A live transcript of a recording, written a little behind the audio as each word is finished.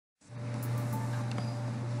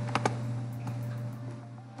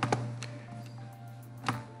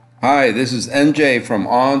Hi, this is NJ from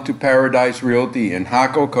On to Paradise Realty in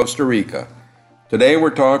Jaco, Costa Rica. Today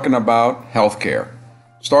we're talking about healthcare.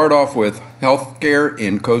 Start off with healthcare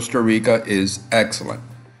in Costa Rica is excellent.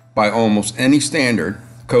 By almost any standard,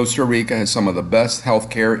 Costa Rica has some of the best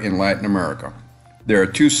healthcare in Latin America. There are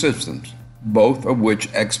two systems, both of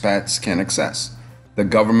which expats can access. The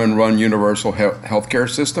government-run universal healthcare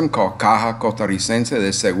system called Caja Costarricense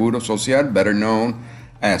de Seguro Social, better known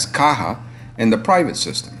as Caja, and the private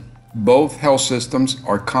system. Both health systems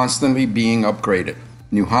are constantly being upgraded.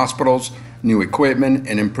 New hospitals, new equipment,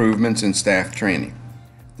 and improvements in staff training.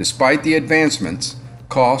 Despite the advancements,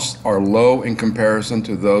 costs are low in comparison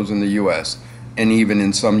to those in the US and even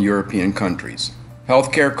in some European countries.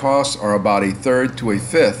 Healthcare costs are about a third to a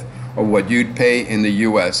fifth of what you'd pay in the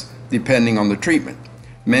US, depending on the treatment.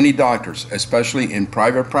 Many doctors, especially in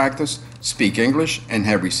private practice, speak English and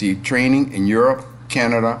have received training in Europe,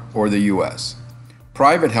 Canada, or the US.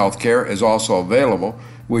 Private healthcare is also available,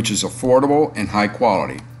 which is affordable and high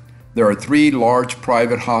quality. There are three large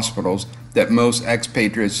private hospitals that most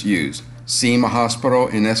expatriates use: CIMA Hospital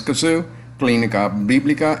in Escazu, Clínica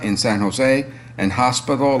Bíblica in San Jose, and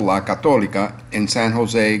Hospital La Católica in San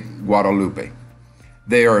Jose, Guadalupe.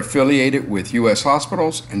 They are affiliated with U.S.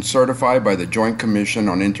 hospitals and certified by the Joint Commission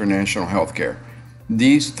on International Healthcare.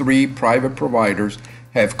 These three private providers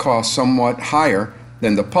have costs somewhat higher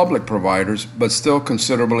than the public providers, but still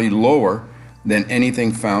considerably lower than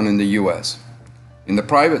anything found in the U.S. In the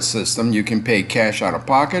private system, you can pay cash out of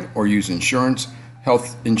pocket or use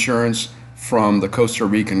health insurance from the Costa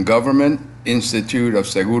Rican government, Institute of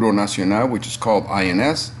Seguro Nacional, which is called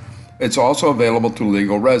INS. It's also available to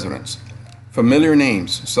legal residents. Familiar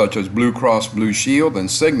names such as Blue Cross Blue Shield and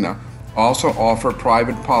Cigna also offer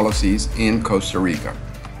private policies in Costa Rica.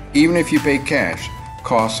 Even if you pay cash,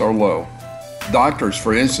 costs are low. Doctors,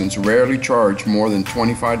 for instance, rarely charge more than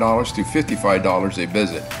 $25 to $55 a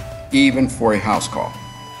visit, even for a house call.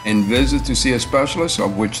 And visits to see a specialist,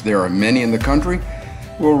 of which there are many in the country,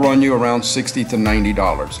 will run you around $60 to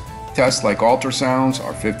 $90. Tests like ultrasounds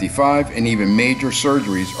are $55, and even major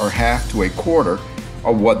surgeries are half to a quarter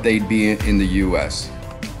of what they'd be in the U.S.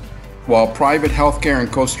 While private healthcare in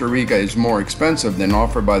Costa Rica is more expensive than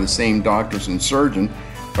offered by the same doctors and surgeons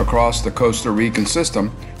across the Costa Rican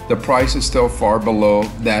system, the price is still far below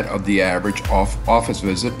that of the average office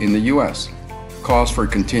visit in the U.S. Costs for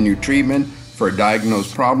continued treatment for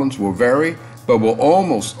diagnosed problems will vary, but will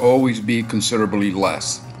almost always be considerably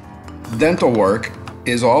less. Dental work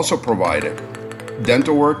is also provided.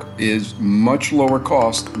 Dental work is much lower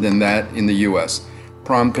cost than that in the U.S.,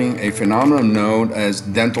 prompting a phenomenon known as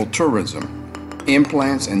dental tourism.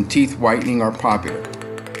 Implants and teeth whitening are popular.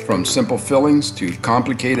 From simple fillings to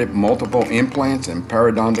complicated multiple implants and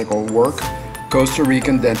periodontal work, Costa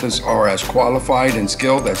Rican dentists are as qualified and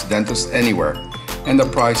skilled as dentists anywhere, and the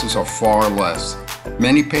prices are far less.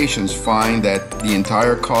 Many patients find that the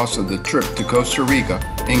entire cost of the trip to Costa Rica,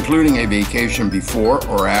 including a vacation before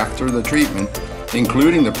or after the treatment,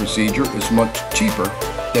 including the procedure, is much cheaper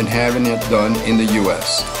than having it done in the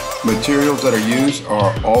U.S. Materials that are used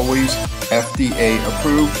are always FDA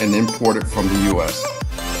approved and imported from the U.S.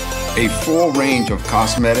 A full range of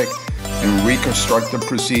cosmetic and reconstructive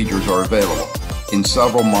procedures are available in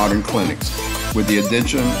several modern clinics. With the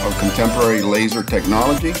addition of contemporary laser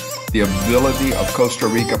technology, the ability of Costa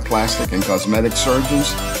Rica plastic and cosmetic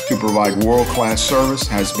surgeons to provide world-class service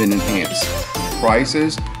has been enhanced.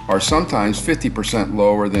 Prices are sometimes 50%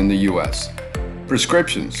 lower than the U.S.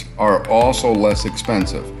 Prescriptions are also less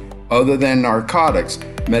expensive. Other than narcotics,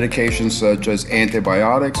 medications such as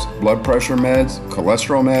antibiotics, blood pressure meds,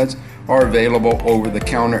 cholesterol meds are available over the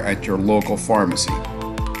counter at your local pharmacy.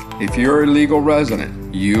 If you're a legal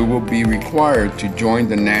resident, you will be required to join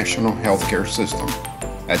the national healthcare system.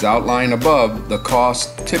 As outlined above, the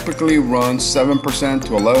cost typically runs 7% to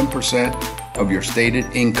 11% of your stated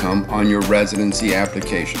income on your residency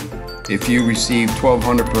application. If you receive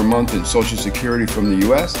 $1,200 per month in Social Security from the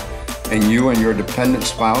U.S., and you and your dependent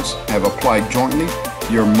spouse have applied jointly,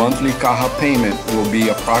 your monthly Caja payment will be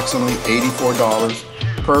approximately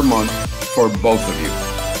 $84 per month for both of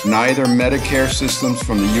you. Neither Medicare systems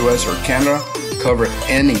from the U.S. or Canada cover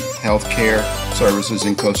any healthcare services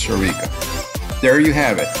in Costa Rica. There you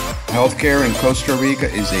have it. Healthcare in Costa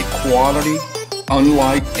Rica is a quality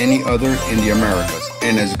unlike any other in the Americas,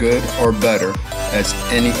 and as good or better as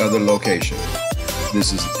any other location.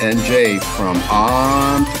 This is NJ from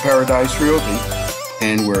On to Paradise Realty,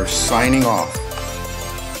 and we're signing off.